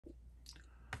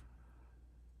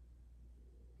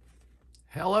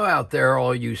Hello out there,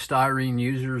 all you styrene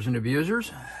users and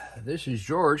abusers. This is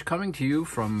George coming to you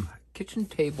from kitchen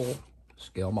table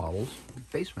scale models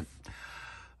basement.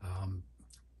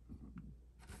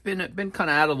 Been kind of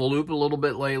out of the loop a little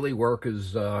bit lately. Work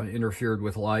has interfered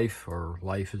with life, or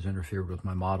life has interfered with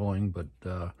my modeling. But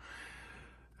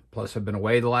plus, I've been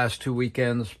away the last 2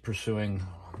 weekends pursuing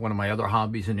one of my other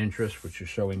hobbies and interests, which is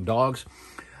showing dogs.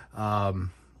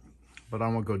 But I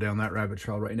won't go down that rabbit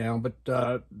trail right now. But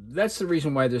that's the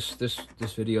reason why this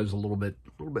video is a little bit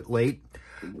late.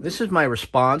 This is my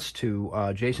response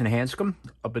to Jason Hanscom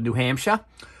up in New Hampshire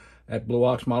at Blue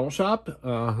Ox Model Shop,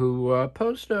 who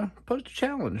posed a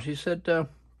challenge. He said,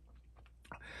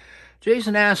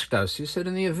 Jason asked us, he said,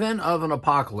 in the event of an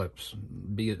apocalypse,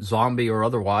 be it zombie or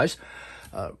otherwise,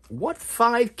 what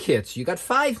 5 kits, you got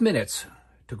 5 minutes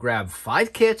to grab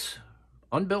 5 kits,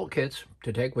 unbuilt kits,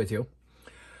 to take with you,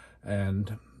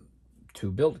 and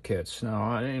 2 built kits.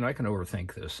 Now, I can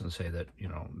overthink this and say that,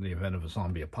 in the event of a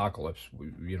zombie apocalypse,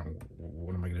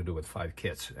 what am I going to do with 5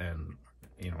 kits? And,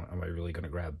 am I really going to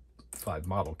grab 5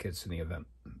 model kits in the event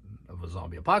of a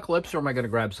zombie apocalypse, or am I going to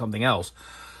grab something else,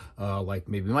 like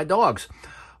maybe my dogs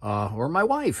or my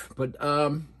wife? But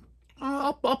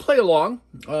I'll play along,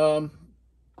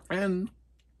 and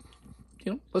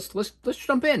let's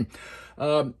jump in.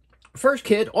 First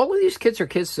kit. All of these kits are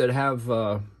kits that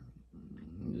have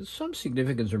some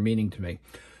significance or meaning to me.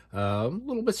 A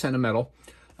little bit sentimental.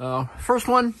 First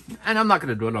one, and I'm not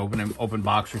going to do an open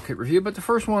box or kit review, but the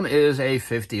first one is a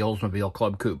 50 Oldsmobile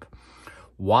Club Coupe.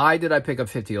 Why did I pick up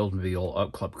 50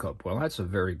 Oldsmobile Club Coupe? Well, that's a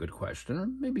very good question. Or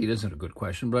maybe it isn't a good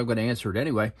question, but I'm going to answer it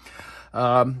anyway.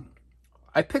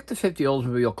 I picked the 50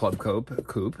 Oldsmobile Club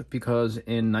Coupe because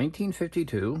in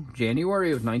 1952,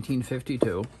 January of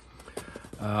 1952,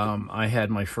 I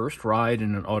had my first ride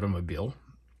in an automobile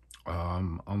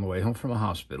on the way home from a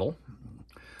hospital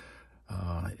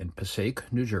in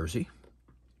Passaic, New Jersey.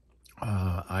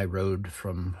 I rode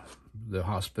from the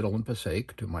hospital in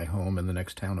Passaic to my home in the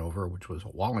next town over, which was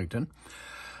Wallington,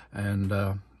 and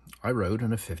I rode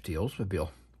in a 50 Oldsmobile.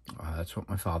 That's what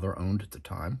my father owned at the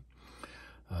time.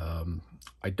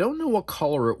 I don't know what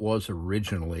color it was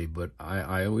originally, but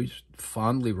I always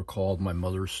fondly recalled my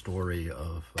mother's story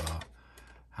of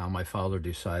how my father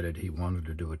decided he wanted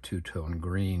to do a 2-tone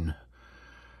green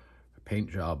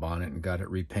paint job on it and got it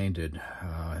repainted.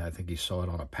 I think he saw it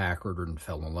on a Packard and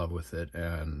fell in love with it,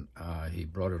 and he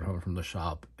brought it home from the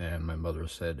shop, and my mother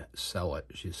said, sell it.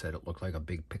 She said it looked like a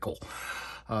big pickle.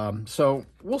 So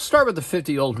we'll start with the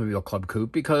 50 Oldsmobile Club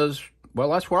Coupe because, well,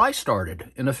 that's where I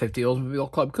started, in a 50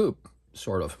 Oldsmobile Club Coupe,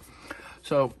 sort of.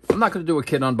 So I'm not going to do a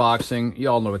kit unboxing. You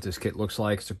all know what this kit looks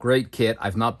like. It's a great kit.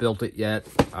 I've not built it yet.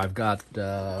 I've got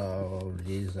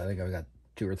these. I think I've got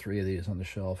 2 or 3 of these on the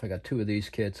shelf. I got 2 of these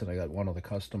kits, and I got 1 of the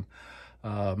custom.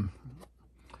 And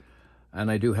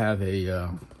I do have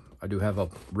a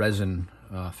resin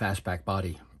fastback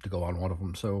body to go on one of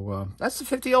them. So that's the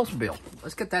 50 Oldsmobile.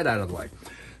 Let's get that out of the way.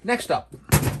 Next up,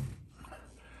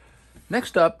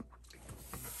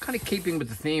 kind of keeping with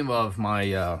the theme of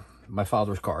my my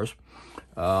father's cars.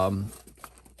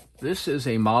 This is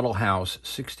a Model House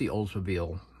 60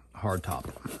 Oldsmobile hardtop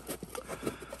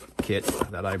kit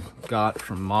that I got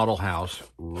from Model House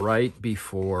right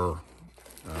before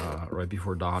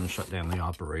Don shut down the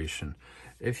operation.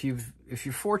 If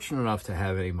you're fortunate enough to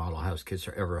have any Model House kits,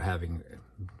 or ever having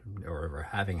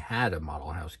had a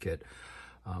Model House kit,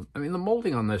 I mean, the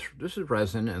molding on this is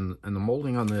resin, and the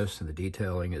molding on this and the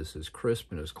detailing is as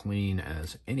crisp and as clean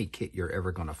as any kit you're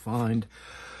ever going to find.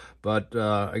 But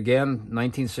again,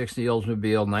 1960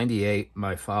 Oldsmobile, 98,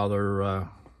 my father,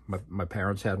 my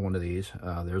parents had one of these.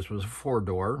 Theirs was a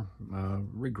 4-door.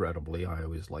 Regrettably, I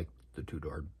always liked the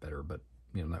 2-door better, but,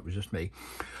 that was just me.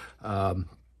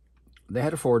 They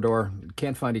had a 4-door.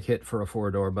 Can't find a kit for a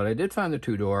 4-door, but I did find the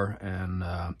 2-door, and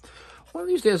one of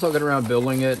these days I'll get around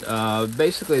building it.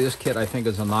 Basically, this kit, I think,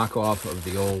 is a knockoff of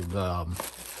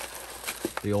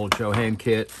the old Johan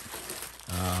kit.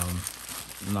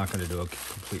 I'm not going to do a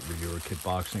complete review of kit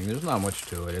boxing. There's not much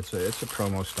to it. It's a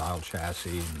promo style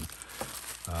chassis and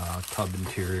tub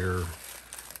interior,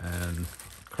 and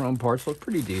chrome parts look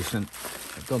pretty decent.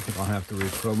 I don't think I'll have to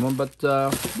re-chrome them, but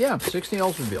yeah, 60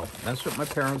 Oldsmobile. That's what my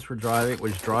parents were driving. I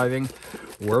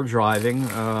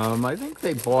think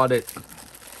they bought it.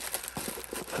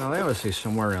 Well, I always say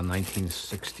somewhere around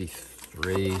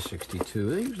 1963, 62.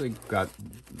 They usually got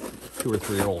 2 or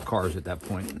 3 old cars at that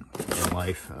point in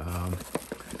life.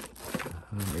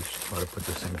 Let me try to put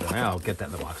this thing down. I'll get that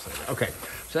in the box later. Okay,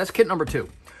 so that's kit number 2.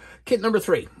 Kit number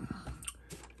 3,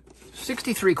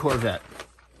 63 Corvette.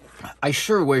 I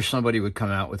sure wish somebody would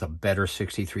come out with a better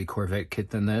 63 Corvette kit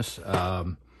than this.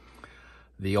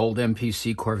 The old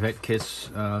MPC Corvette kits,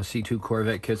 C2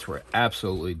 Corvette kits were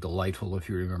absolutely delightful if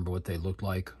you remember what they looked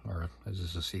like. Or is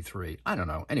this a C3? I don't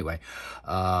know. Anyway,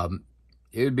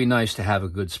 it would be nice to have a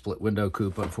good split window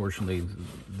coupe. Unfortunately,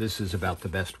 this is about the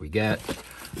best we get.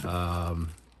 You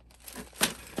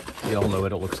all know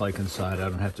what it looks like inside. I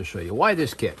don't have to show you. Why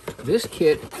this kit? This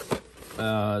kit,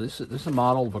 this is a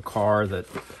model of a car that...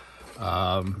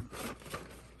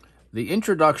 the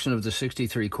introduction of the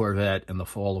 63 Corvette in the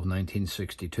fall of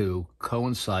 1962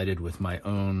 coincided with my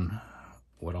own,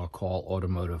 what I'll call,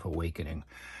 automotive awakening.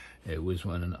 It was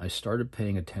when I started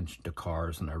paying attention to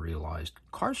cars and I realized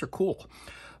cars are cool.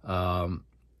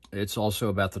 It's also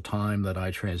about the time that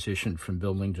I transitioned from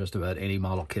building just about any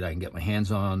model kit I can get my hands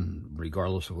on,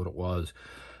 regardless of what it was,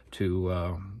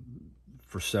 to,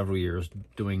 for several years,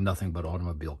 doing nothing but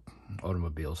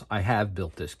automobiles. I have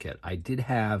built this kit. I did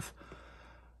have...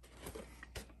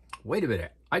 Wait a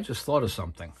minute, I just thought of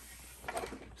something.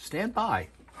 Stand by.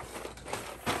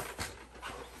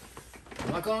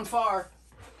 I'm not going far.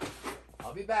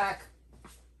 I'll be back.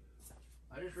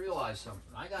 I just realized something.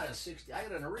 I got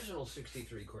an original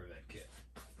 63 Corvette kit.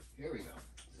 Here we go.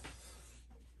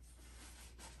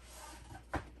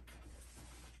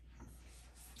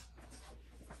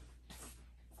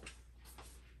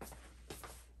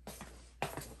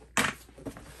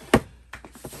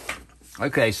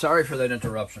 Okay, sorry for that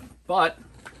interruption, but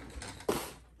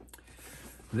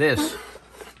this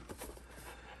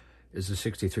is the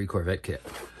 63 Corvette kit.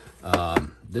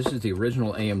 This is the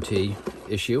original AMT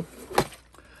issue.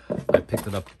 I picked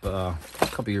it up a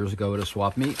couple years ago at a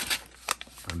swap meet,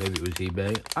 or maybe it was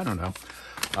eBay. I don't know.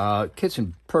 Kit's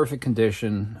in perfect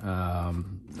condition.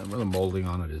 The molding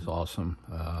on it is awesome.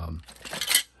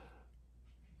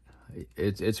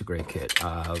 It's a great kit.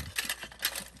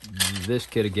 This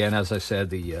kit, again, as I said,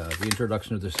 the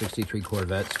introduction of the 63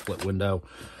 Corvette split window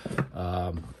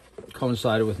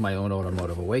coincided with my own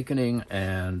automotive awakening,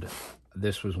 and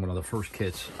this was one of the first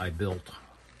kits I built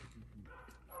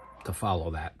to follow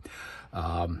that.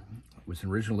 It was an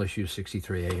original issue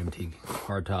 63 AMT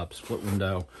hardtop split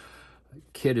window.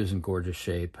 Kit is in gorgeous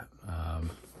shape.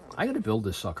 I got to build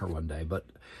this sucker one day, but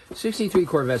 63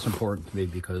 Corvette's important to me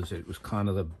because it was kind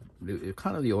of the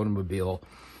automobile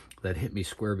that hit me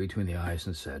square between the eyes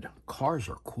and said, cars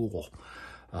are cool.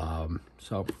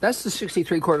 So that's the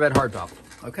 63 Corvette hardtop.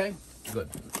 Okay, good.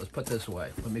 Let's put this away.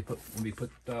 Let me put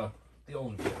the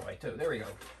old one away too. There we go.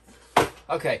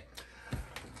 Okay.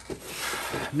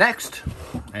 Next,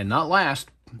 and not last,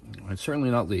 and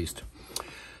certainly not least,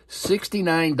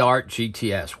 69 Dart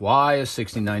GTS. Why a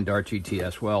 69 Dart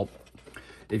GTS? Well,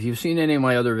 if you've seen any of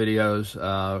my other videos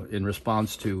in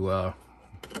response to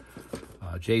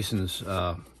Jason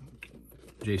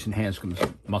Hanscom's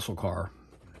muscle car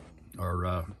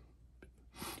or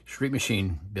street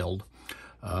machine build,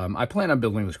 I plan on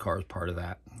building this car as part of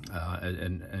that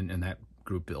and that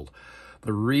group build.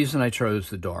 The reason I chose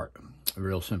the Dart,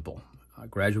 real simple. I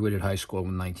graduated high school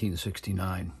in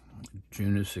 1969,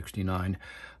 June of 69.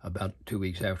 About 2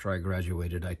 weeks after I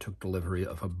graduated, I took delivery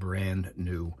of a brand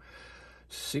new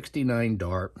 69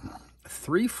 Dart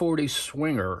 340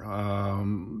 swinger,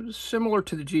 similar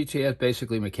to the GTS,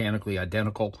 basically mechanically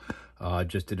identical,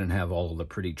 just didn't have all of the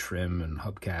pretty trim and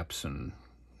hubcaps and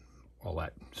all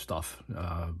that stuff.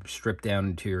 Stripped down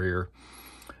interior.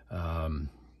 The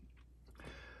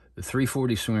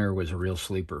 340 swinger was a real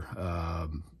sleeper.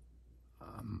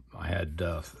 I had,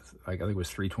 I think it was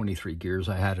 323 gears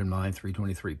I had in mind,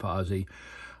 323 posi.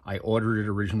 I ordered it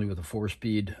originally with a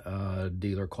 4-speed.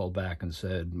 Dealer called back and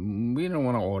said, we don't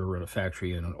want to order at a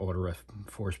factory and order a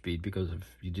 4-speed because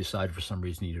if you decide for some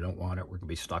reason you don't want it, we're going to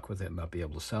be stuck with it and not be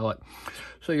able to sell it.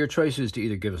 So your choice is to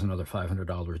either give us another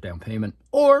 $500 down payment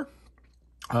or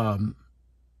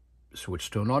switch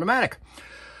to an automatic.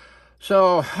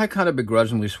 So I kind of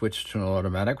begrudgingly switched to an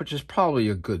automatic, which is probably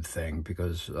a good thing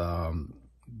because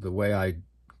the way I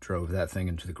drove that thing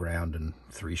into the ground in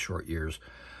 3 short years,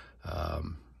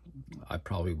 I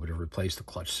probably would have replaced the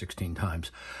clutch 16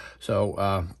 times.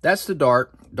 So that's the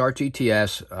Dart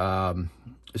GTS.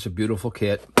 It's a beautiful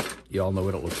kit. You all know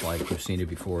what it looks like. You've seen it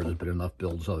before. There's been enough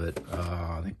builds of it.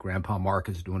 I think Grandpa Mark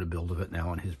is doing a build of it now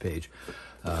on his page.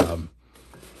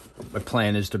 My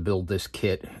plan is to build this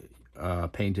kit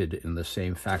painted in the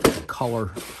same factory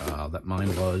color that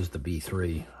mine was, the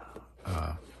B3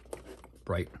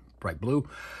 bright blue,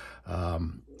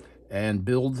 and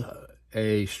build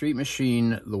a street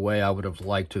machine the way I would have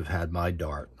liked to have had my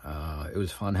Dart. It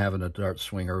was fun having a Dart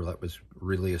swinger that was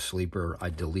really a sleeper. I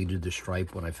deleted the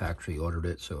stripe when I factory ordered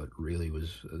it, so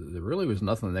there really was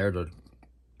nothing there to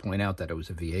point out that it was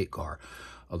a V8 car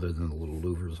other than the little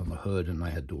louvers on the hood, and I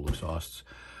had dual exhausts.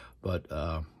 but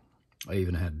I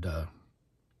even had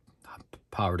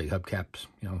poverty hubcaps,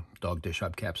 you know, dog dish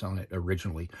hubcaps on it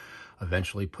originally.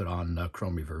 Eventually put on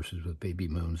chrome reverses with baby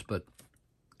moons, but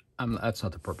that's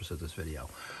not the purpose of this video.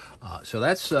 So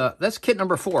that's kit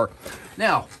number 4.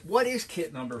 Now, what is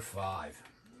kit number 5?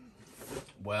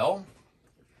 Well,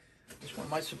 this one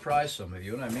might surprise some of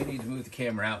you, and I may need to move the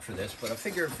camera out for this, but I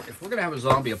figure if we're going to have a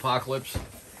zombie apocalypse,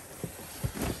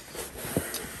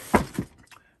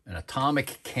 an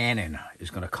atomic cannon is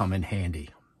going to come in handy,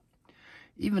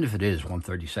 even if it is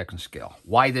 1/32 scale.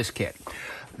 Why this kit?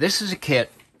 This is a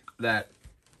kit that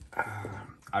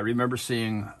I remember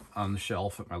seeing on the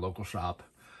shelf at my local shop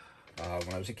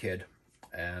when I was a kid,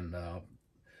 and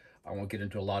I won't get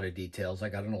into a lot of details. I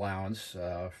got an allowance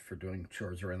for doing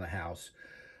chores around the house,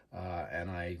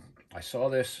 and I saw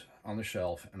this on the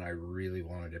shelf, and I really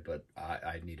wanted it, but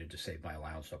I needed to save my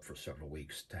allowance up for several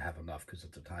weeks to have enough, because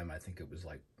at the time I think it was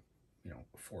like, you know,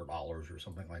 $4 or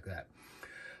something like that.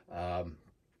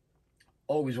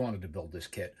 Always wanted to build this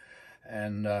kit,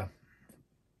 and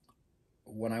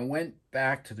when I went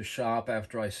back to the shop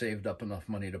after I saved up enough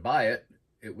money to buy it,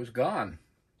 it was gone.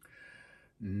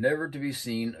 Never to be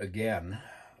seen again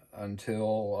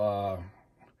until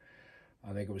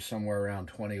I think it was somewhere around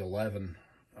 2011.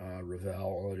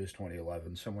 Revell, oh, it is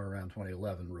 2011, somewhere around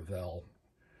 2011, Revell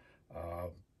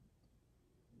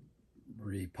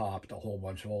repopped a whole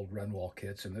bunch of old Renwall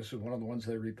kits, and this is one of the ones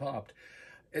they repopped.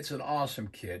 It's an awesome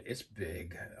kit. It's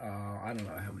big. I don't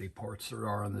know how many parts there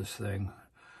are on this thing,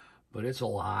 but it's a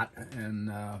lot,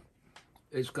 and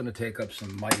it's going to take up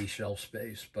some mighty shelf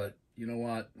space. But you know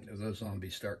what? If those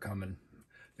zombies start coming,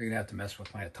 they're going to have to mess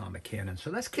with my atomic cannon.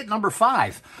 So that's kit number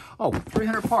 5. Oh,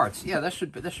 300 parts. Yeah, that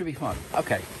should be fun.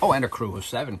 Okay. Oh, and a crew of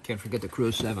 7. Can't forget the crew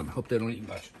of 7. Hope they don't eat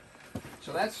much.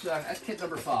 So that's kit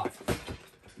number 5.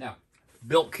 Now,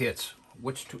 built kits.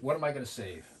 What am I going to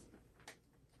save?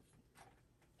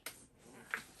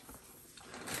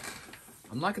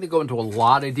 I'm not going to go into a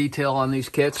lot of detail on these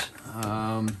kits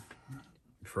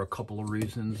for a couple of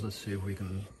reasons. Let's see if we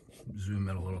can zoom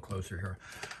in a little closer here.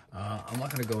 I'm not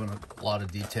going to go into a lot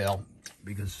of detail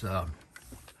because I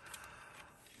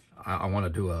want to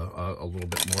do a little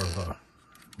bit more of a,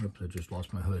 oops, I just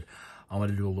lost my hood. I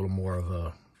want to do a little more of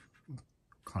a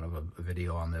kind of a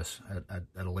video on this at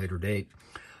a later date.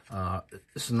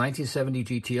 This is a 1970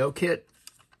 GTO kit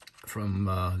from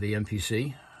the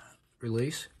MPC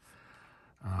release.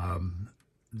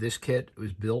 This kit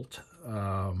was built,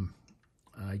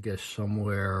 I guess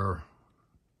somewhere,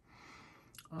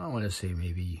 I want to say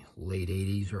maybe late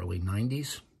 80s, early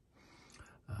 90s.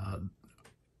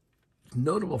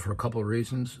 Notable for a couple of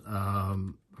reasons.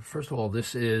 First of all,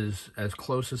 this is as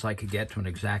close as I could get to an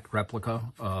exact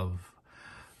replica of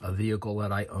a vehicle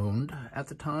that I owned at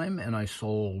the time, and I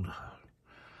sold,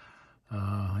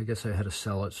 I guess I had to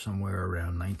sell it somewhere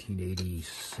around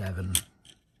 1987,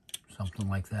 something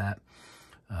like that.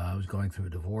 I was going through a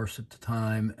divorce at the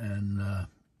time, and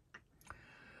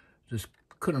just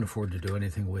couldn't afford to do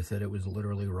anything with it. It was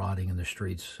literally rotting in the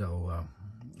streets, so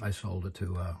I sold it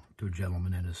to a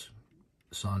gentleman and his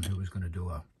son who was going to do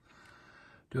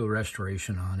a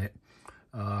restoration on it.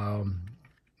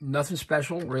 Nothing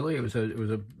special, really. It was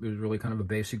really kind of a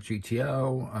basic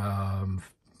GTO,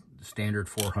 standard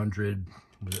 400,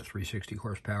 was it 360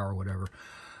 horsepower or whatever.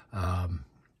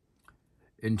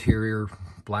 Interior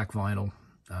black vinyl.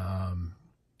 I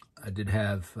did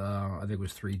have, I think it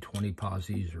was 320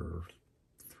 posies or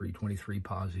 323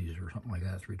 posies or something like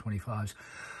that, 325s.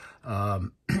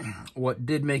 What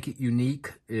did make it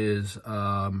unique is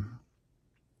I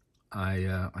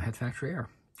had factory air.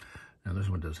 Now this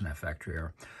one doesn't have factory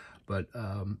air, but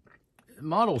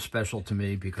model's special to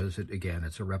me because again,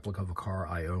 it's a replica of a car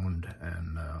I owned,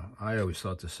 and I always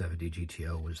thought the 70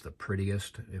 GTO was the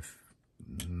prettiest, if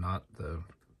not the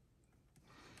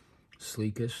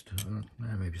sleekest.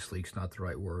 Maybe sleek's not the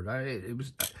right word.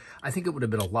 I think it would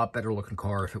have been a lot better looking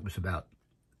car if it was about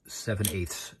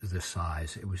 7/8 this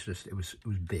size. It was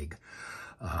big.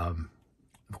 Of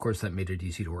course, that made it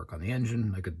easy to work on the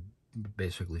engine. I could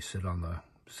basically sit on the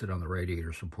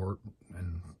radiator support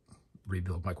and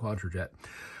rebuild my Quadrajet,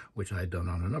 which I had done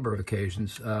on a number of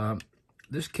occasions.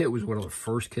 This kit was one of the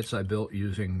first kits I built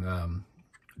using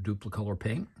duplicolor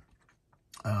paint.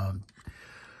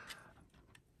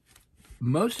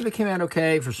 Most of it came out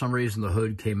okay. For some reason, the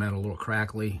hood came out a little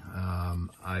crackly.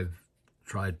 I've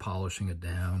tried polishing it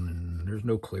down, and there's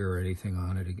no clear or anything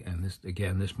on it. And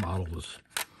this model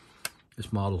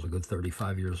is a good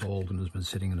 35 years old and has been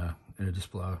sitting in a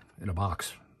display in a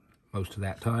box most of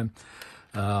that time.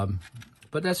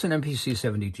 But that's an MPC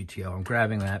 70 GTO. I'm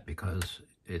grabbing that because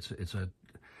it's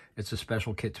it's a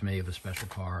special kit to me of a special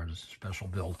car, and it's a special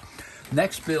build.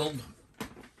 Next build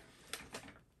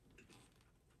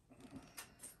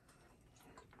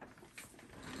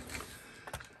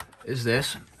is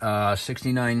this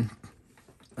 69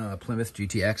 Plymouth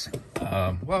GTX.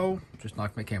 Whoa, just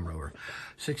knocked my camera over.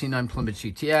 69 Plymouth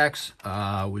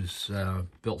GTX was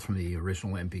built from the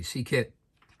original MPC kit.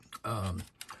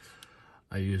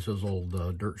 I use those old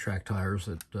dirt track tires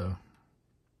that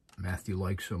Matthew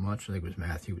likes so much. I think it was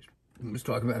Matthew was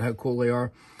talking about how cool they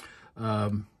are.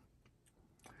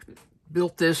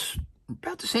 Built this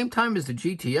about the same time as the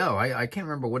GTO. I can't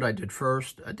remember what I did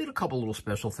first. I did a couple little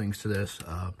special things to this.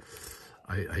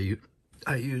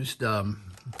 I used,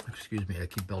 excuse me, I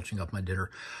keep belching up my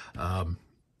dinner. And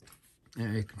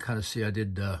you can kind of see I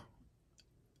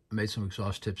made some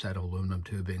exhaust tips out of aluminum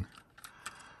tubing.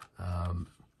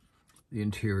 The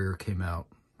interior came out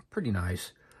pretty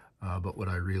nice, but what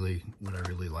I really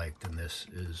liked in this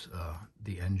is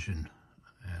the engine.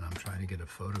 And I'm trying to get a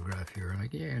photograph here,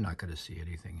 and yeah, you're not going to see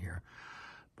anything here.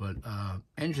 But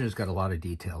engine has got a lot of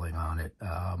detailing on it.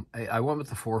 I went with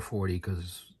the 440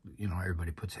 because, you know,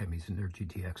 everybody puts Hemis in their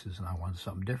GTXs, and I wanted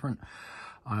something different.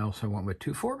 I also went with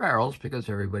 2 4-barrels because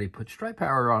everybody puts stripe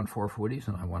power on 440s,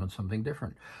 and I wanted something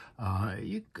different.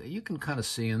 You can kind of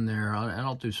see in there, and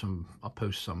I'll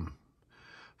post some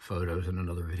photos in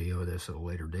another video of this at a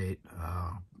later date.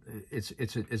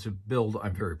 It's a build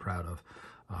I'm very proud of.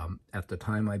 At the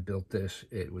time I built this,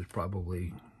 it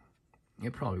probably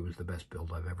was the best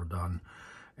build I've ever done.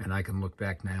 And I can look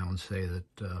back now and say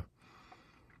that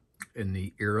in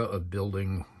the era of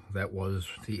building that was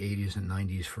the 80s and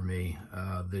 90s for me,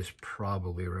 this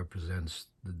probably represents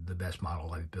the best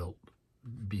model I've built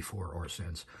before or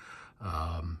since.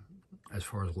 As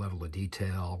far as level of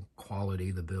detail,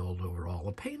 quality, the build overall.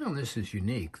 The paint on this is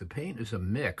unique. The paint is a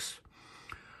mix.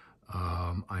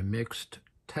 I mixed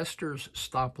Tester's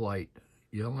stoplight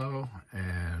yellow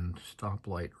and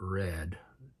stoplight red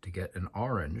to get an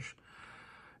orange,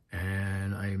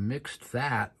 and I mixed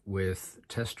that with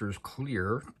Tester's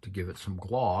clear to give it some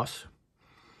gloss,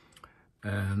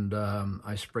 and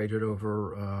I sprayed it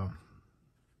over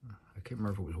I can't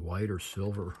remember if it was white or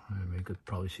silver. I mean, you could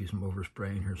probably see some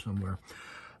overspraying here somewhere,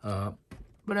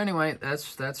 but anyway,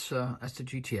 that's the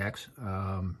GTX.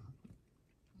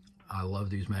 I love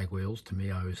these mag wheels. To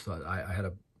me, I always thought I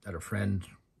had a friend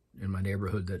in my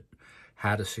neighborhood that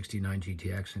had a 69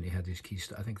 GTX, and he had these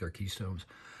I think they're Keystones,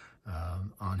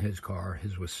 on his car.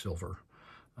 His was silver.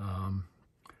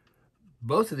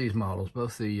 Both of these models,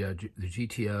 both the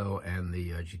GTO and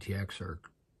the GTX, are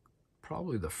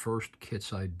probably the first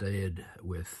kits I did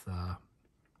with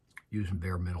using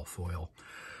bare metal foil.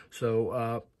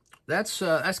 So that's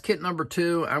kit number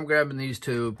 2. I'm grabbing these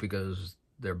 2 because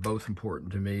they're both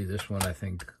important to me. This one, I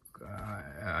think,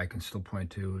 I can still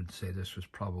point to and say this was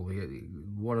probably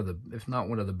one of the, if not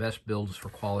one of the best builds for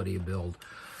quality of build.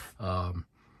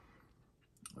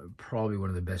 Probably one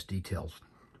of the best details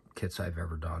kits I've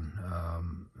ever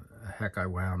done. Heck, I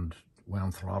wound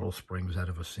throttle springs out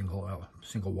of a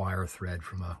single wire thread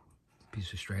from a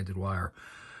piece of stranded wire,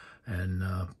 and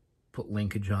put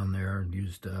linkage on there, and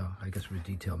used I guess it was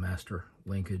Detail Master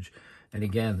linkage. And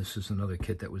again, this is another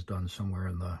kit that was done somewhere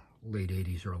in the late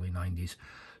 80s, early 90s.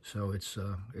 So it's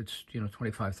you know,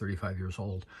 25, 35 years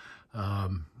old,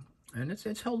 and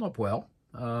it's held up well.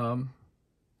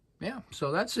 Yeah,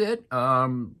 so that's it.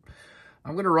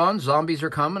 I'm gonna run. Zombies are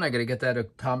coming. I gotta get that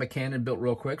atomic cannon built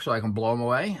real quick so I can blow them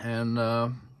away. And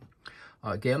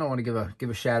again, I want to give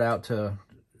a shout out to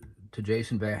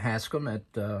Jason Van Hanscom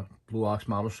at Blue Ox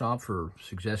Model Shop for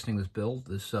suggesting this build,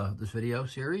 this video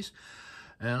series.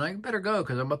 And I better go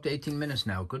because I'm up to 18 minutes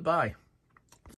now. Goodbye.